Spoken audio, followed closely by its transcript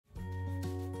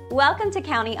Welcome to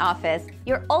County Office,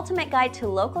 your ultimate guide to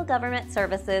local government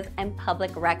services and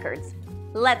public records.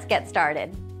 Let's get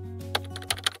started.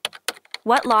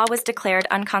 What law was declared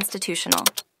unconstitutional?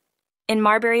 In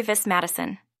Marbury v.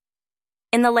 Madison.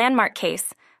 In the landmark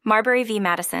case, Marbury v.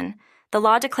 Madison, the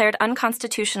law declared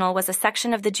unconstitutional was a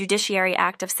section of the Judiciary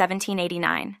Act of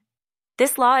 1789.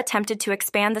 This law attempted to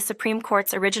expand the Supreme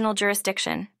Court's original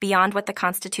jurisdiction beyond what the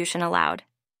Constitution allowed.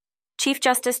 Chief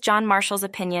Justice John Marshall's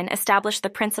opinion established the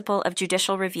principle of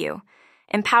judicial review,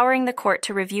 empowering the court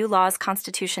to review laws'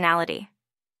 constitutionality.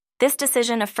 This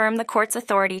decision affirmed the court's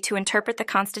authority to interpret the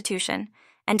Constitution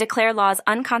and declare laws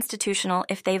unconstitutional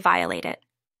if they violate it.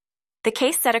 The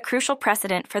case set a crucial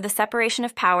precedent for the separation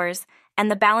of powers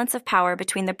and the balance of power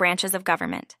between the branches of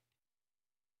government.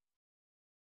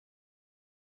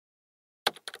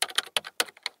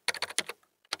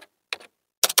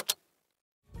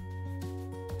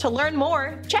 To learn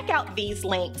more, check out these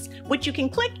links, which you can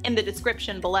click in the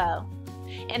description below.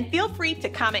 And feel free to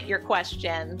comment your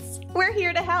questions. We're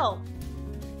here to help.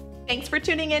 Thanks for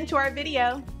tuning in to our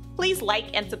video. Please like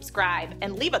and subscribe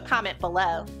and leave a comment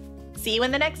below. See you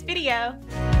in the next video.